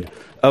hatred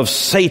of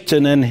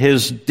Satan and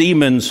his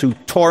demons who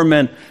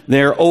torment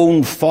their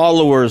own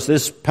followers.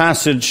 This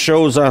passage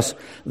shows us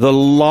the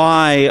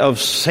lie of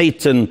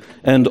Satan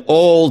and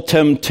all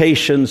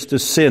temptations to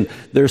sin.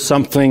 There's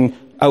something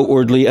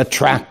outwardly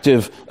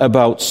attractive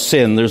about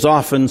sin. There's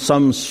often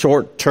some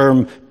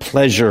short-term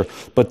pleasure,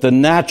 but the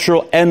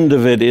natural end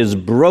of it is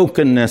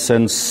brokenness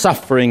and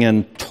suffering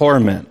and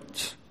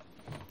torment.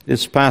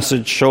 This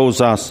passage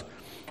shows us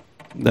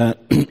that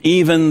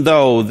even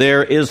though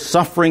there is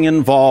suffering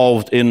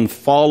involved in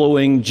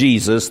following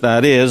Jesus,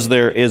 that is,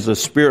 there is a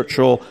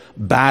spiritual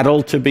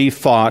battle to be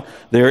fought,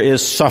 there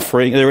is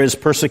suffering, there is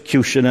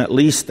persecution, at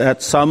least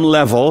at some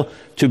level,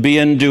 to be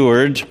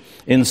endured.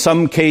 In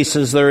some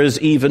cases, there is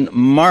even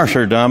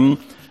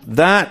martyrdom.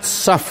 That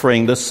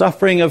suffering, the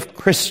suffering of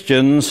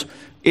Christians,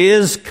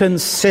 is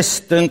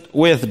consistent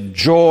with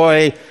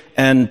joy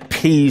and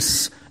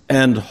peace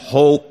and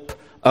hope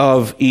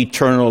of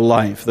eternal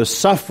life. The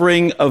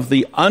suffering of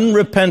the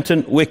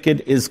unrepentant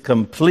wicked is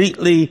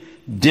completely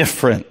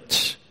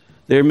different.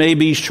 There may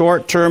be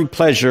short-term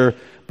pleasure,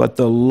 but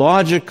the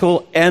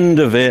logical end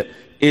of it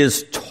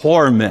is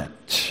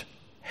torment,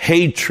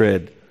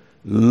 hatred,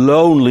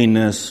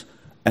 loneliness,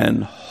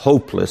 and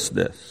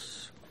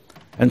hopelessness.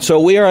 And so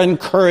we are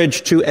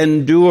encouraged to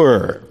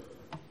endure.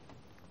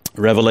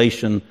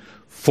 Revelation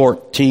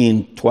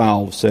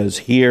 14:12 says,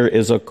 "Here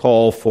is a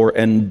call for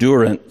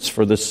endurance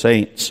for the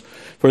saints,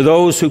 for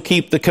those who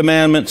keep the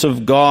commandments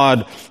of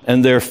God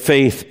and their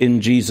faith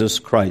in Jesus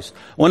Christ."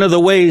 One of the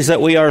ways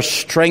that we are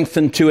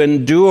strengthened to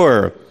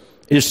endure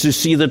is to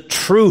see the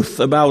truth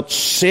about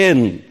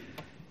sin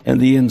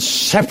and the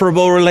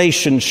inseparable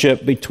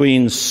relationship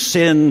between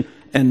sin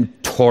and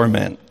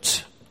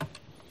torment.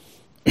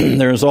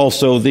 There's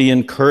also the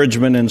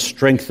encouragement and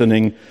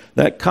strengthening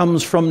that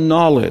comes from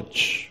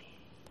knowledge.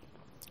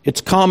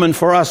 It's common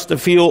for us to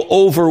feel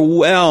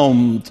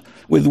overwhelmed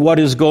with what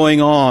is going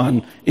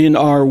on in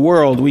our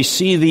world. We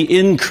see the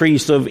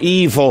increase of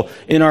evil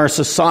in our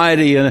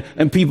society,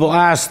 and people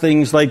ask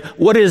things like,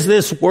 what is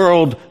this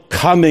world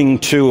coming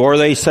to? Or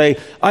they say,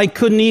 I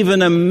couldn't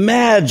even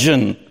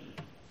imagine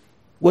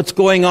what's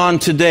going on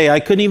today. I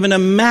couldn't even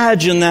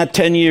imagine that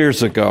 10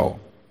 years ago.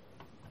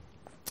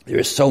 There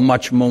is so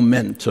much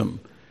momentum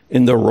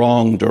in the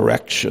wrong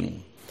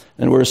direction.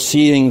 And we're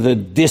seeing the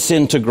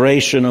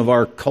disintegration of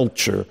our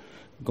culture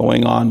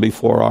going on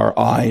before our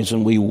eyes,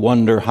 and we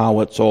wonder how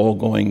it's all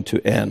going to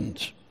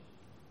end.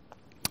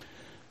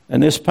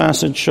 And this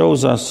passage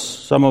shows us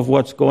some of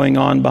what's going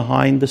on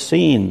behind the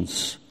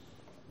scenes.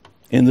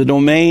 In the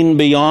domain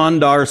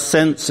beyond our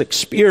sense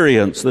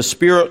experience, the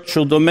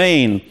spiritual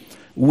domain,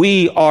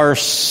 we are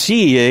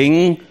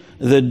seeing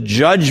the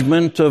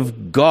judgment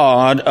of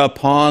God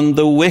upon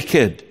the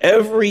wicked.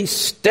 Every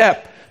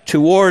step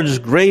towards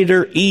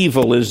greater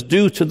evil is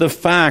due to the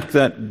fact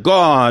that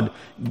God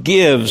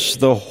gives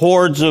the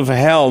hordes of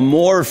hell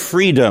more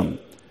freedom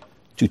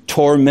to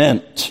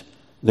torment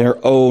their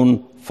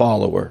own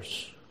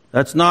followers.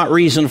 That's not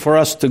reason for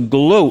us to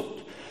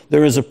gloat.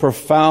 There is a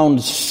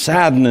profound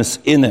sadness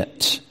in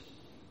it.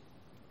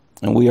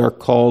 And we are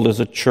called as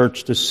a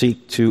church to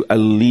seek to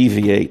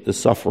alleviate the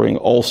suffering,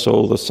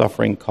 also the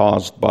suffering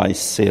caused by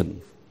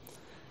sin.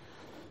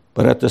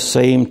 But at the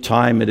same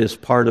time, it is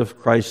part of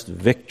Christ's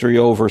victory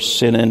over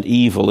sin and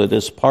evil. It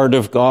is part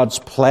of God's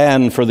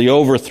plan for the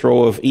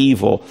overthrow of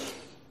evil.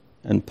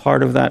 And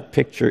part of that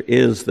picture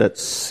is that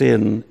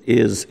sin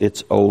is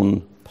its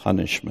own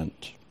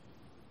punishment.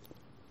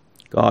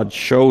 God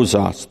shows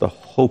us the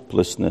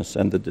hopelessness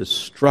and the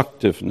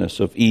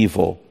destructiveness of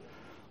evil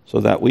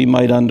so that we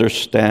might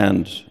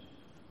understand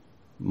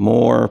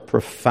more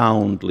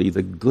profoundly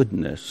the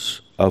goodness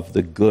of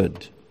the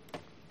good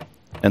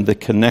and the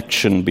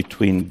connection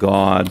between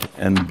God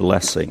and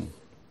blessing.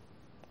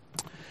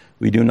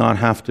 We do not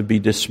have to be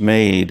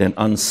dismayed and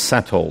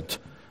unsettled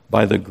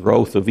by the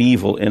growth of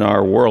evil in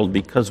our world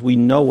because we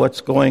know what's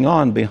going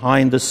on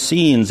behind the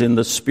scenes in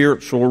the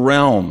spiritual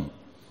realm.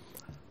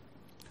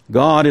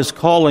 God is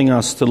calling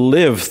us to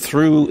live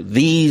through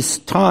these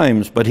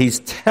times, but He's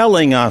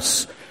telling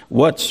us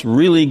what's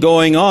really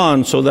going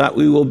on so that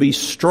we will be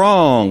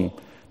strong,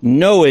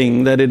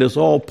 knowing that it is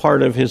all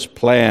part of His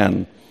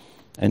plan.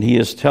 And He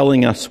is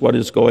telling us what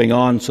is going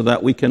on so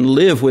that we can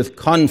live with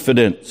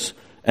confidence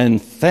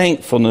and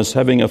thankfulness,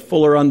 having a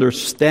fuller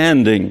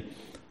understanding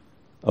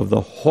of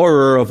the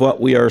horror of what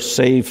we are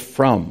saved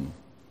from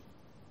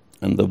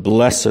and the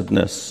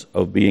blessedness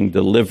of being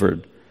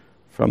delivered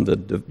from the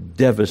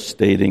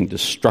devastating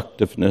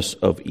destructiveness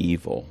of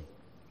evil.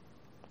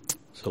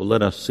 So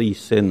let us see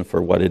sin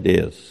for what it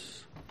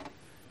is.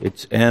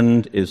 Its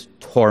end is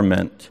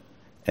torment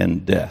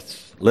and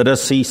death. Let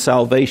us see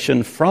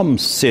salvation from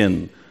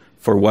sin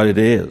for what it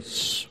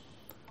is.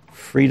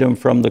 Freedom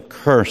from the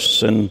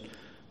curse and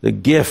the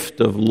gift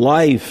of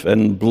life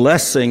and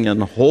blessing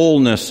and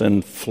wholeness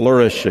and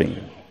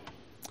flourishing.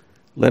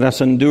 Let us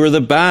endure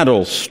the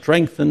battle,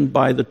 strengthened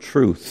by the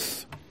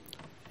truth.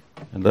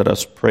 And let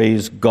us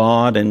praise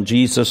God and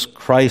Jesus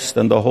Christ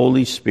and the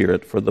Holy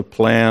Spirit for the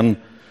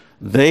plan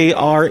they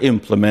are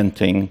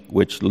implementing,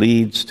 which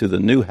leads to the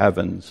new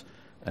heavens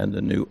and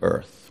the new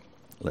earth.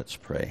 Let's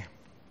pray.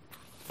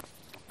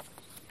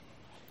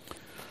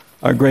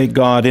 Our great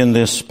God, in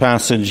this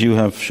passage you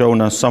have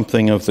shown us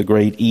something of the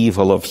great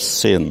evil of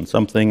sin,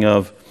 something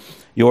of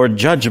your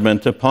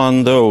judgment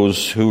upon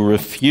those who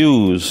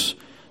refuse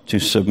to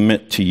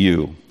submit to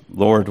you.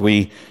 Lord,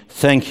 we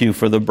thank you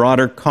for the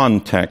broader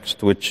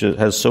context, which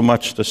has so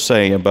much to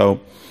say about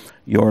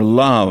your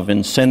love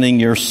in sending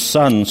your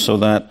Son so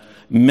that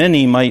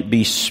many might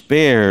be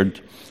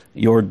spared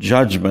your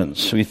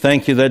judgments. We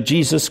thank you that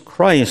Jesus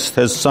Christ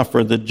has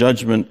suffered the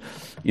judgment,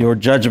 your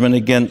judgment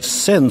against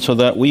sin, so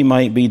that we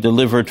might be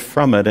delivered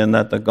from it, and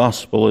that the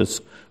gospel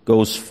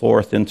goes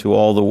forth into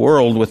all the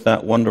world with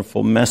that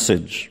wonderful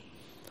message.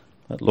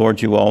 But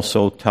Lord, you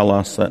also tell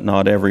us that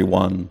not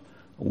everyone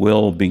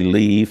will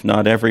believe,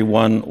 not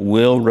everyone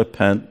will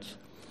repent,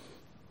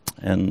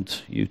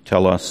 and you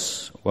tell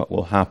us what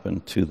will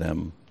happen to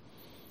them.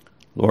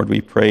 Lord,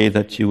 we pray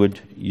that you would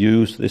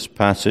use this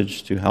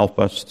passage to help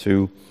us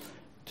to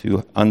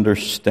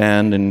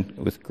understand and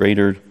with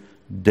greater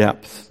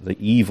depth the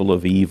evil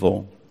of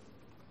evil,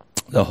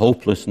 the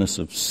hopelessness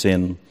of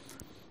sin,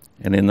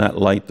 and in that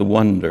light the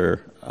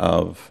wonder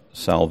of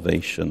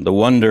salvation, the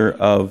wonder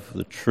of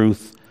the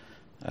truth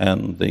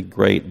and the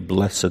great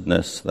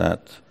blessedness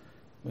that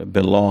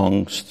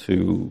belongs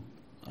to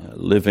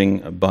living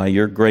by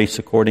your grace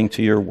according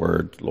to your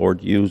word.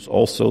 Lord, use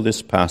also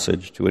this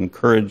passage to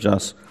encourage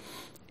us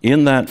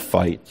in that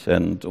fight,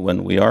 and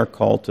when we are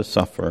called to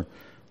suffer,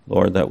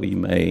 Lord, that we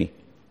may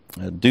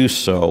do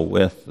so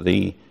with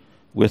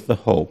the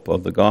hope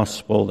of the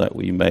gospel, that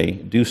we may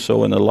do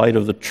so in the light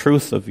of the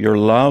truth of your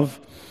love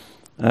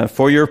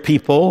for your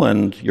people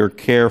and your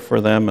care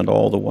for them and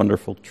all the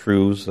wonderful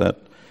truths that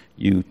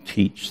you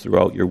teach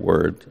throughout your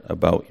word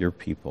about your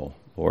people.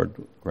 Lord,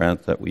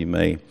 grant that we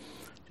may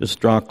just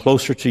draw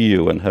closer to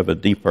you and have a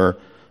deeper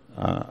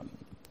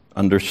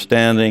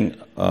understanding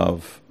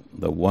of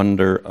the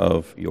wonder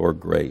of your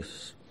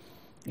grace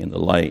in the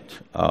light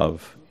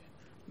of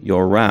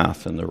your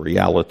wrath and the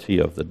reality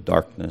of the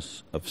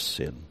darkness of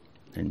sin.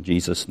 In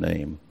Jesus'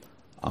 name,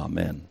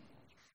 amen.